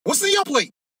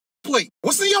your plate?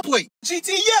 What's in your plate?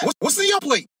 GTF. What's in your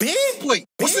plate? Big.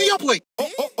 What's in your plate?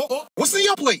 What's in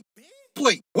your plate?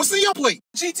 What's in your plate?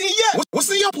 GTF. What's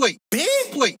in your plate? Big.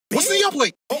 What's in your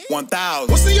plate?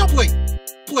 1000. What's in your plate?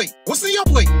 What's in your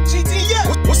plate?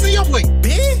 GTF. What's in your plate?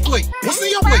 Big. What's in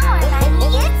your plate?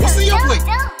 What's in your plate?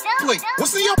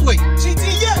 What's in your plate?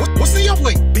 GTF. What's in your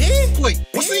plate? Big.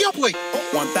 What's in your plate?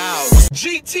 1000.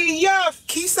 GTF!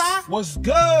 Keyside. What's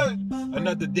good?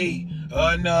 Another day,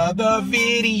 another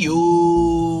video.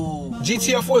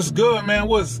 GTF, what's good, man?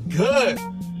 What's good?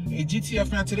 Hey,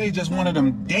 GTF, man, today's just one of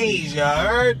them days, y'all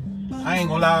heard? I ain't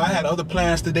gonna lie, I had other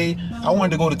plans today. I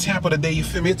wanted to go to Tampa today, you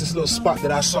feel me? It's this little spot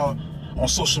that I saw on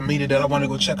social media that I wanted to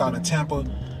go check out in Tampa.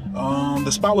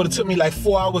 The spot would have took me like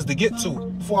 4 hours to get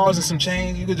to. 4 hours and some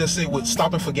change. You could just say with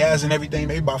stopping for gas and everything,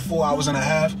 maybe about 4 hours and a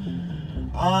half.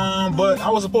 But I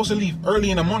was supposed to leave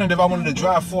early in the morning if I wanted to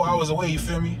drive 4 hours away, you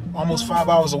feel me? Almost 5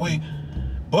 hours away.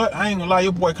 But I ain't gonna lie,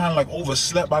 your boy kind of like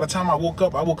overslept. By the time I woke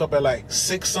up at like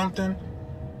 6 something.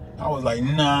 I was like,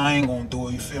 nah, I ain't gonna do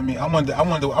it, you feel me? I wanted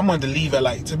to leave at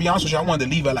like, to be honest with you, I wanted to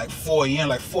leave at like 4 a.m.,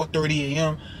 like 4:30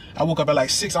 a.m. I woke up at like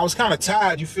 6. I was kind of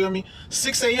tired, you feel me?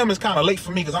 6 a.m. is kind of late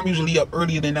for me because I'm usually up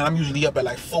earlier than that. I'm usually up at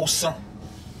like 4 something.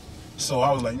 So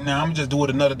I was like, nah, I'm just do it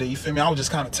another day, you feel me? I was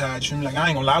just kind of tired, you feel me? Like, I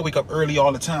ain't gonna lie, I wake up early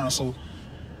all the time. So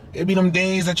it be them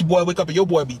days that your boy wake up and your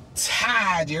boy be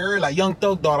tired, you heard? Like Young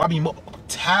Thug Dog, I be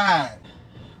tired.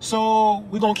 So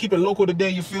we're gonna keep it local today,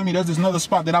 you feel me? There's this another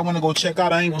spot that I want to go check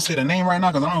out. I ain't gonna say the name right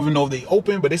now because I don't even know if they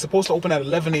open, but they supposed to open at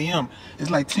 11 a.m. It's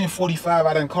like 10:45.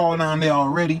 I done called down there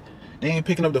already. They ain't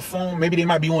picking up the phone. Maybe they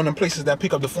might be one of them places that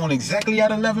pick up the phone exactly at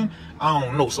 11. I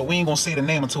don't know. So we ain't gonna say the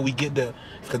name until we get there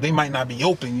because they might not be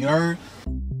open, you heard?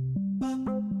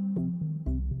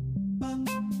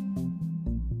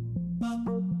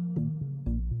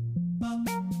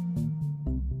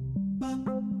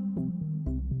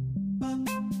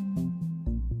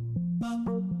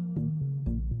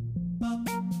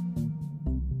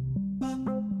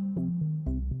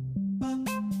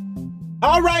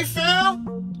 All right, fam.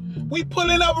 We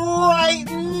pulling up right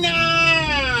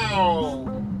now.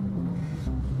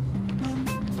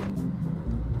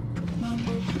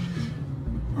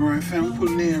 All right, fam, we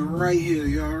pulling in right here,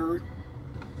 y'all heard?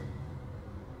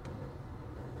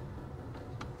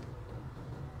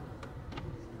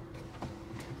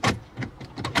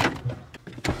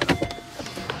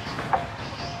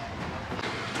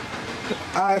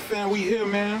 All right, fam, we here,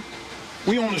 man.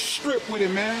 We on the strip with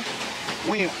it, man.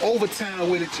 We in Overtown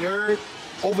with it, you heard?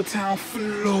 Overtown,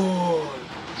 Florida.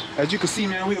 As you can see,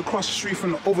 man, we across the street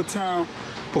from the Overtown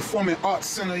Performing Arts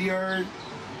Center, you heard?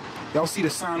 Y'all see the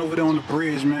sign over there on the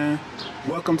bridge, man.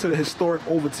 Welcome to the historic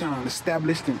Overtown,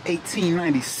 established in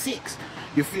 1896.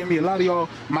 You feel me? A lot of y'all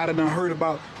might have done heard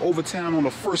about Overtown on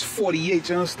the first 48,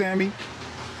 you understand me?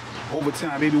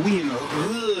 Overtown, baby, we in the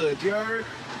hood, you heard?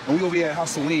 And we over here at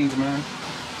House of Wings, man.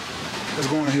 Let's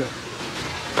go in here.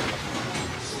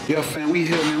 Yeah, fam, we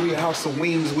here, man. We at House of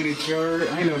Wings with it, you heard?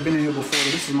 I ain't never been in here before,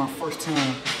 but this is my first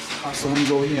time. House of Wings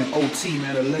over here in OT,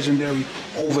 man, the legendary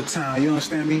Overtown. You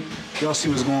understand me? Y'all see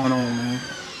what's going on, man.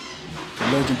 The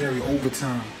legendary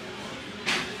Overtown.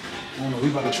 I don't know, we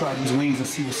about to try these wings and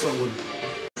see what's up with them.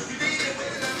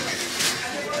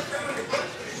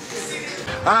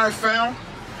 Alright, fam.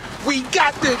 We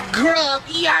got the grub,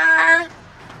 yeah!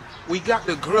 We got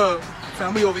the grub.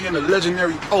 Fam, we over here in the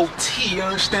legendary OT, you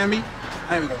understand me?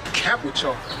 I ain't even gonna cap with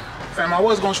y'all. Fam, I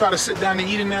was gonna try to sit down and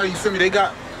eat in there, you feel me? They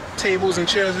got tables and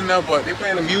chairs in there, but they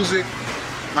playing the music.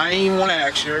 I ain't even wanna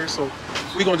ask you, so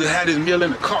we gonna just have this meal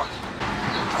in the car.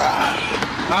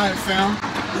 Alright, fam.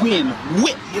 We in the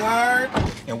whip yard,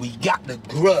 and we got the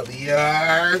grub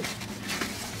yard.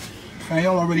 Fam,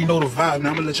 y'all already know the vibe. Now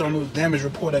I'm gonna let y'all know the damage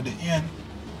report at the end.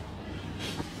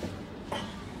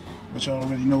 But y'all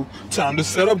already know. Time to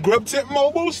set up Grubtent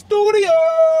Mobile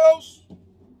Studios.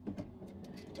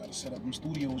 Set up them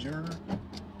studios, you heard?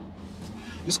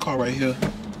 This car right here,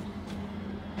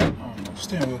 I don't know,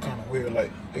 steering wheel kind of weird. Like,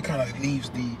 it kind of leaves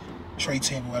the tray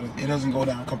table at it doesn't go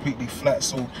down completely flat,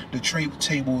 so the tray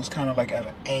table is kind of like at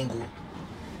an angle.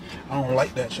 I don't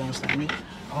like that, you understand me?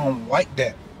 I don't like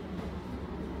that.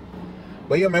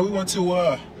 But yeah, man, we went to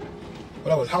what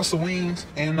was House of Wings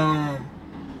in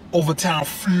Overtown,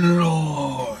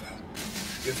 Florida.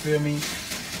 You feel me?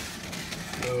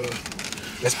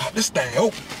 Let's pop this thing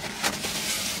open.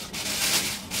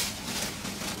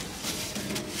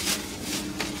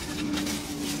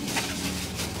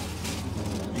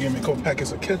 You give me a couple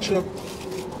packets of ketchup,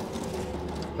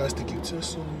 plastic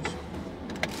utensils.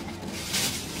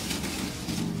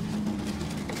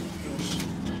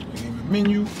 Give me a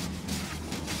menu.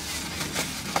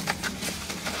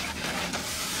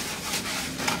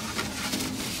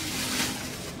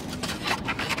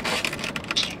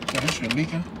 Shit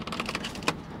leaking.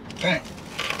 Damn.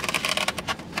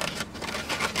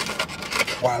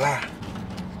 Voila.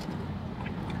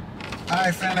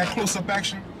 Alright, fam, that close-up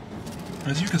action.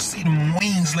 As you can see, them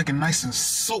wings looking nice and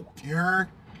soaked, you heard?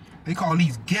 They call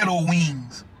these ghetto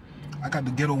wings. I got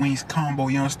the ghetto wings combo,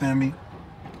 you understand me?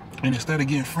 And instead of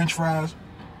getting french fries,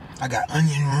 I got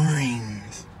onion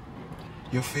rings.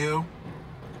 You feel?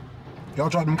 Y'all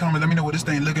drop them comments, let me know what this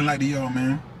thing looking like to y'all,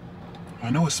 man.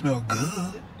 I know it smells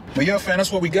good. But yeah, fam,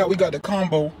 that's what we got. We got the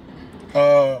combo,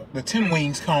 the 10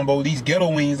 wings combo. These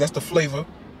ghetto wings, that's the flavor.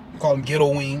 We call them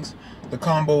ghetto wings. The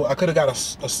combo, I could have got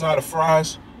a side of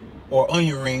fries or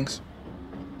onion rings.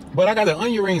 But I got the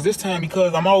onion rings this time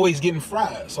because I'm always getting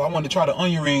fries. So I wanted to try the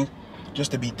onion rings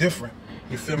just to be different.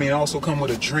 You feel me? It also come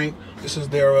with a drink. This is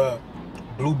their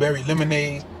blueberry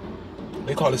lemonade.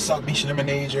 They call it South Beach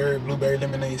lemonade, or blueberry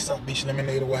lemonade, South Beach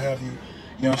lemonade, or what have you.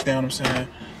 You understand what I'm saying?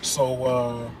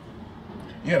 So,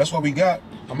 yeah, that's what we got.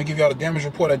 I'm going to give y'all the damage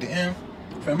report at the end.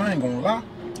 Fam, I ain't going to lie.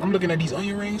 I'm looking at these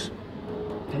onion rings.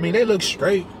 I mean, they look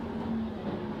straight.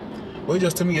 But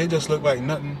just to me, it just look like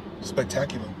nothing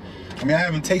spectacular. I mean, I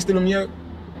haven't tasted them yet.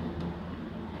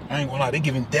 I ain't gonna lie, they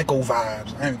giving deco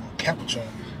vibes. I ain't gonna cap with y'all.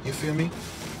 You feel me?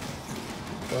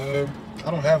 I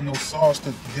don't have no sauce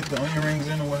to dip the onion rings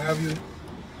in or what have you.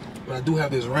 But I do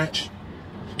have this ranch.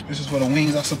 This is for the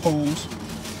wings, I suppose.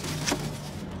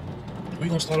 We're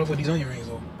gonna start off with these onion rings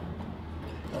though.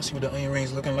 Y'all see what the onion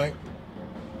rings looking like?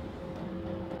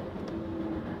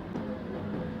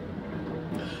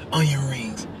 Onion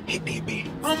rings. Hit that bitch.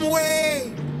 I'm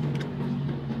way.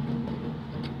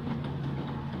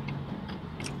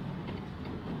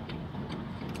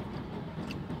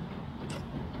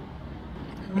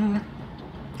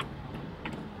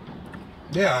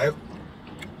 Yeah,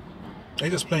 they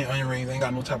just plain onion rings. They ain't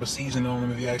got no type of seasoning on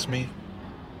them, if you ask me.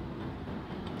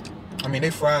 I mean, they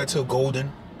fried till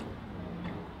golden.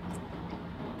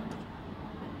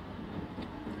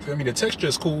 Feel me? The texture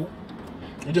is cool.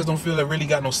 It just don't feel it really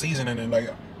got no seasoning in it.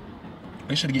 Like,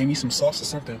 they should have gave me some sauce or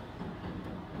something.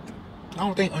 I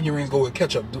don't think onion rings go with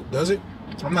ketchup, does it?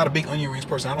 I'm not a big onion rings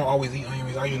person. I don't always eat onion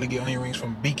rings. I usually get onion rings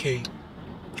from BK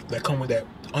that come with that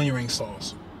onion ring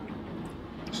sauce.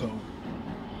 So,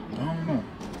 I don't know.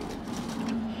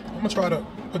 I'm gonna try to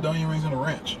put the onion rings in the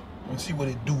ranch and see what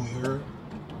it do here.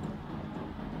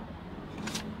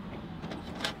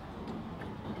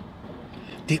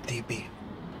 Dip that bit.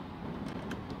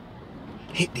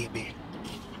 Hit that bit.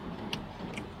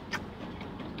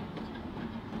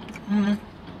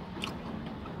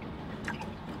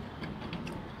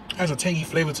 Has a tangy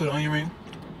flavor to the onion ring.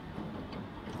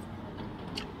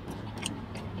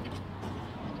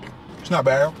 It's not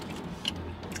bad.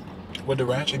 With the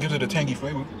ranch, it gives it a tangy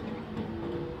flavor.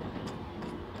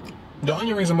 The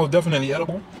onion rings are most definitely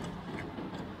edible.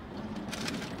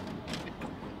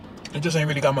 It just ain't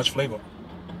really got much flavor.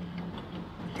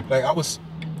 Like,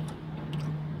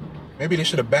 maybe they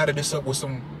should have battered this up with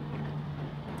some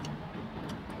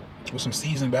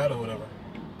seasoned batter or whatever.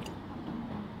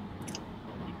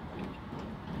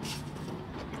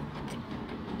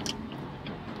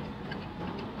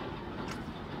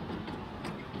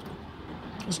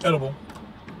 It's edible.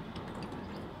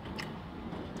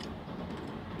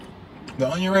 The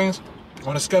onion rings,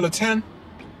 on a scale of 10,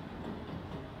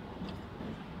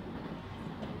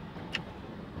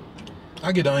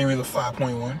 I get the onion rings a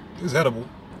 5.1. It's edible.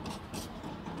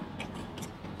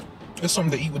 It's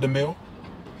something to eat with the meal.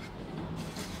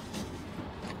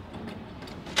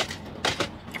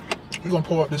 We're gonna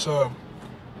pour up this South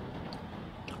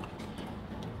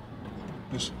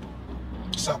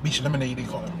Beach lemonade, they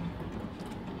call it.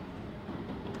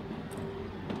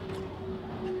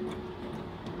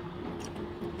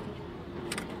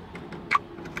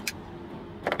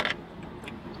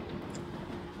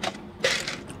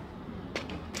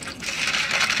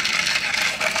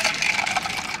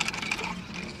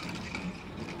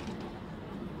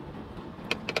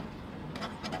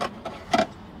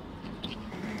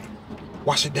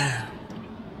 Wash it down.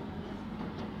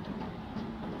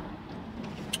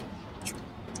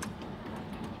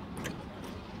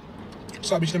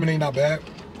 South Beach lemonade not bad.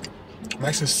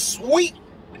 Nice and sweet.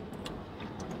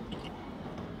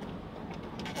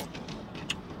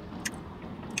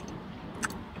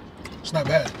 It's not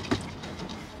bad.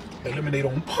 That lemonade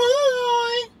on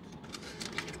point.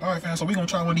 Alright, fam, so we're gonna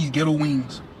try one of these ghetto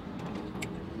wings.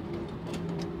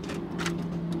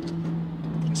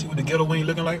 See what the ghetto wing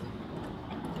looking like?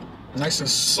 Nice and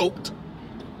soaked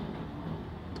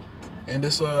and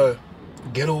this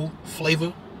ghetto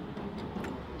flavor.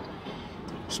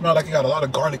 Smell like it got a lot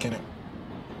of garlic in it.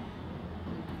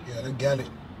 Yeah, that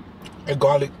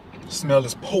garlic smell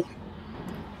is potent.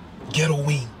 Ghetto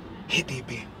wing. Hit that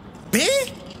bitch.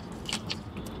 Big?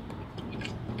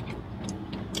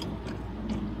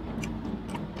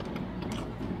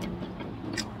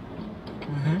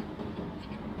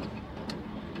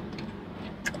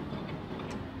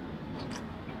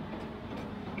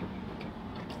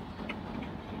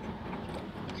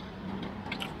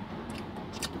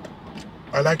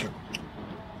 I like it.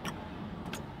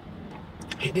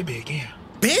 Hit that big, yeah.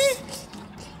 Big?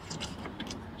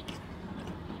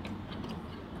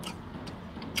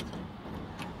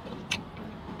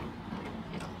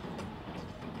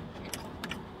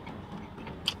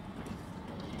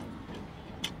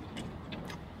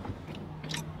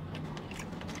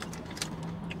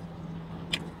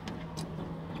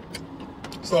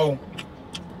 So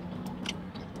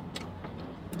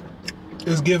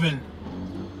it's giving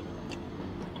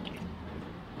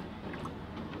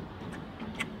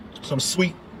some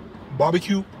sweet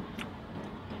barbecue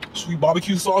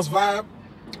sauce vibe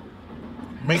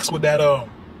mixed with that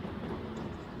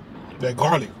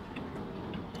garlic.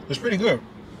 It's pretty good.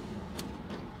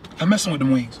 I'm messing with the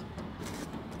wings.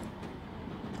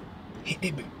 Hit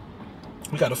that bit.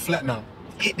 We got a flat now.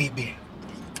 Hit that bit.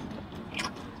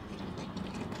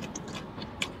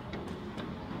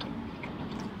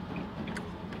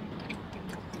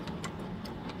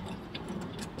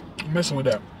 I'm messing with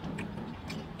that.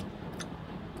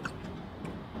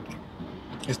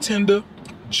 It's tender,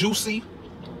 juicy.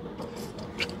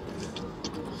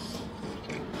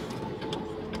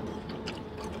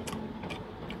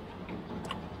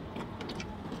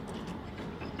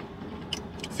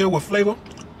 Filled with flavor.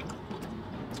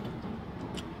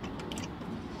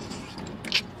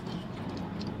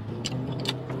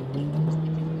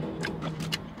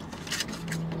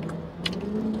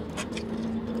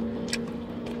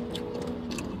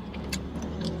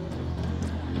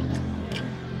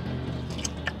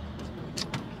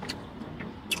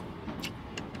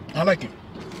 I like it.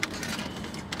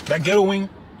 That ghetto wing,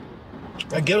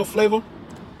 that ghetto flavor.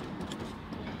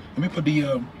 Let me put the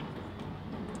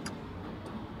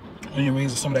onion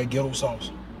rings and some of that ghetto sauce.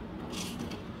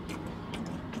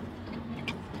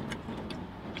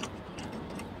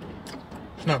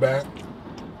 It's not bad.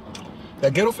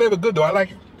 That ghetto flavor good though, I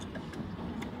like it.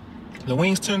 The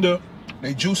wings tender,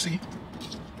 they juicy.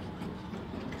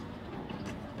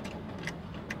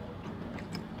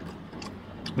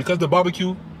 Because the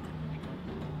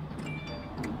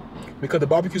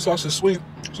barbecue sauce is sweet,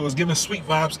 so it's giving sweet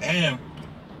vibes and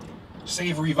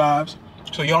savory vibes.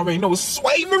 So you already know it's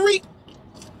savory.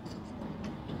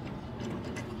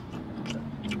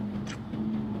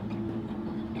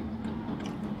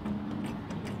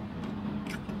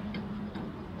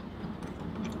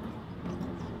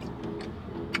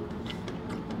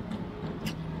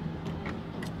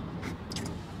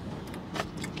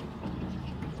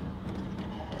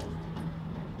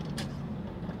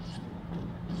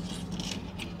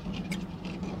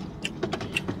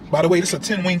 By the way, this is a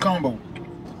 10 wing combo.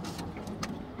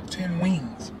 10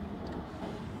 wings.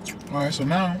 All right, so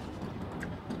now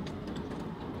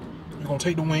we're gonna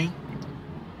take the wing.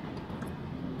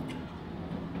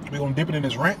 We're gonna dip it in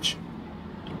this ranch.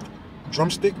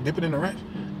 Drumstick, dip it in the ranch.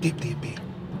 Dip that bit.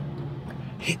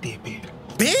 Hit that bit.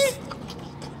 Big?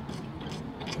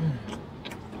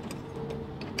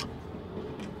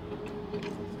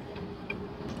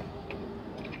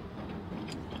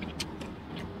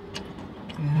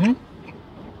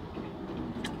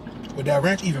 With that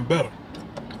ranch, even better.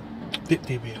 Dip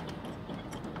that bit.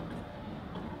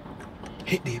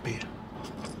 Hit that bit.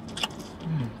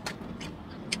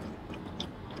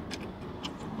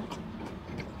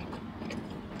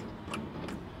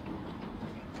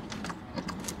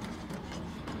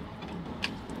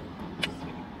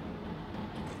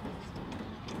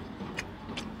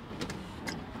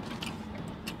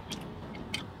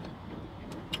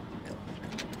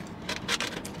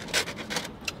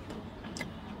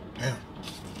 Damn.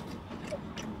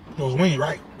 Those wings,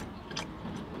 right?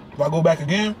 If I go back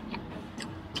again,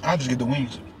 I'll just get the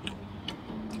wings.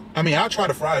 I mean, I'll try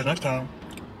the fries next time.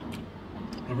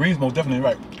 The rings most definitely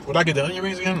right. Would I get the onion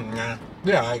rings again? Nah.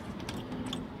 Yeah, alright.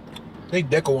 They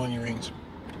deco onion rings.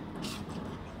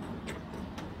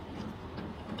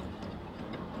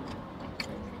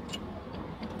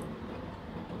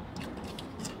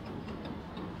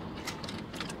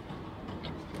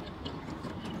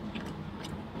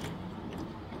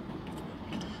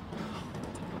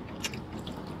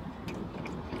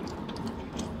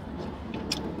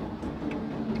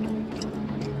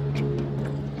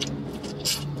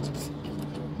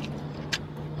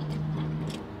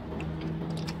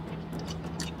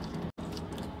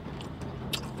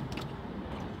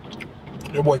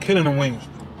 Your boy killing the wings.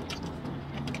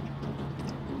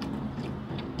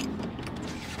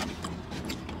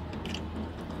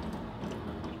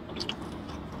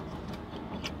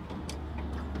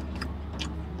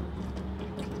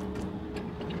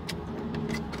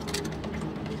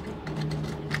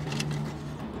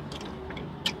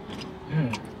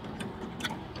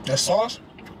 That sauce,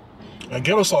 that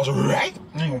ghetto sauce, right?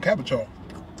 I ain't gonna cap it, y'all.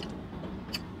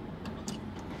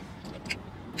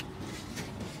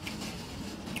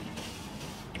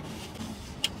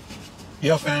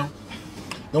 Yeah, fam.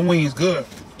 Them wings good.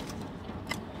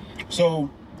 So,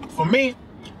 for me,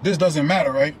 this doesn't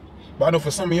matter, right? But I know for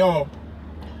some of y'all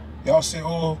say,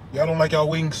 oh, y'all don't like y'all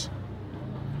wings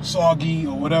soggy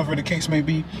or whatever the case may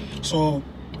be. So,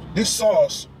 this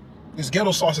sauce, this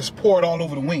ghetto sauce is poured all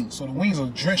over the wings. So, the wings are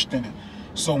drenched in it.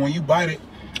 So, when you bite it,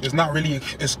 it's not really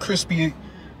as crispy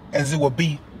as it would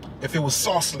be if it was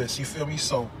sauceless, you feel me?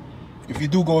 So, if you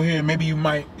do go here, maybe you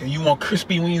might, and you want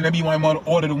crispy wings, maybe you might want to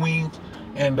order the wings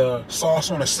and sauce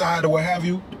on the side or what have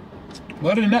you.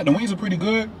 But other than that, the wings are pretty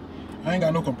good. I ain't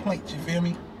got no complaints, you feel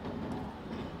me,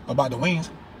 about the wings.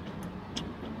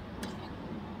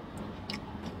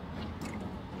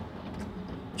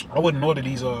 I wouldn't order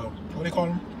these, what do they call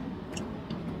them?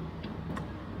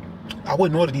 I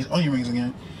wouldn't order these onion rings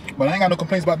again. But I ain't got no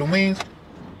complaints about the wings.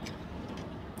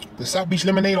 The South Beach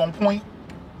lemonade on point.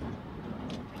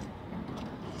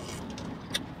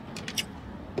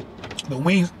 The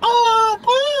wings on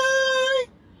point.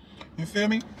 You feel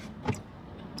me?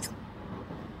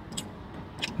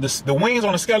 The wings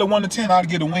on a scale of 1 to 10, I'd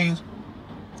give the wings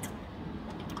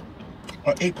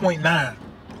an 8.9.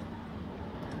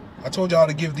 I told y'all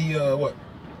to give the what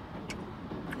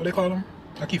they call them?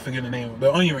 I keep forgetting the name.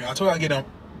 The onion ring. I told y'all to get them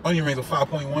onion rings a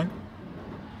 5.1.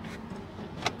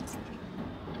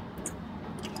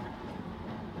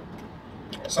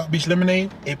 South Beach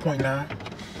lemonade 8.9.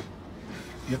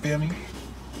 You feel me?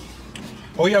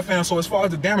 Oh yeah, fam. So as far as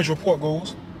the damage report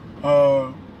goes,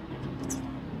 I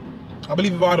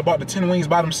believe if I had bought the 10 wings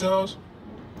by themselves,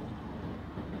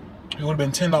 it would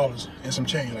have been $10 and some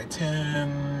change, like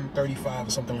 $10.35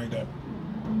 or something like that.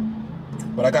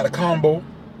 But I got a combo,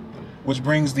 which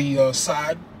brings the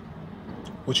side,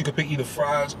 which you could pick either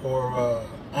fries or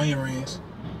onion rings.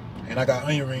 And I got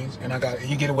onion rings, and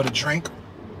you get it with a drink.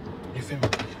 You feel me?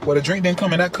 Well, the drink didn't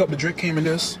come in that cup. The drink came in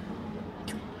this.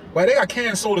 Well, they got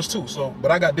canned sodas too. So,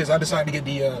 but I got this. I decided to get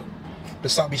the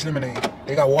South Beach lemonade.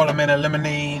 They got watermelon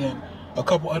lemonade and a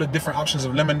couple other different options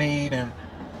of lemonade and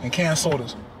canned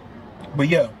sodas. But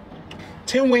yeah,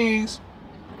 10 wings,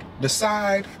 the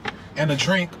side, and the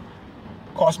drink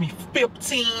cost me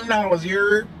 $15. You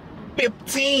heard?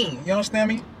 15. You understand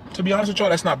me? To be honest with y'all,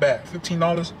 that's not bad.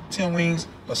 $15, 10 wings,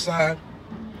 a side,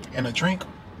 and a drink.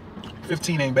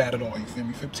 15 ain't bad at all. You feel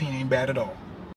me? 15 ain't bad at all.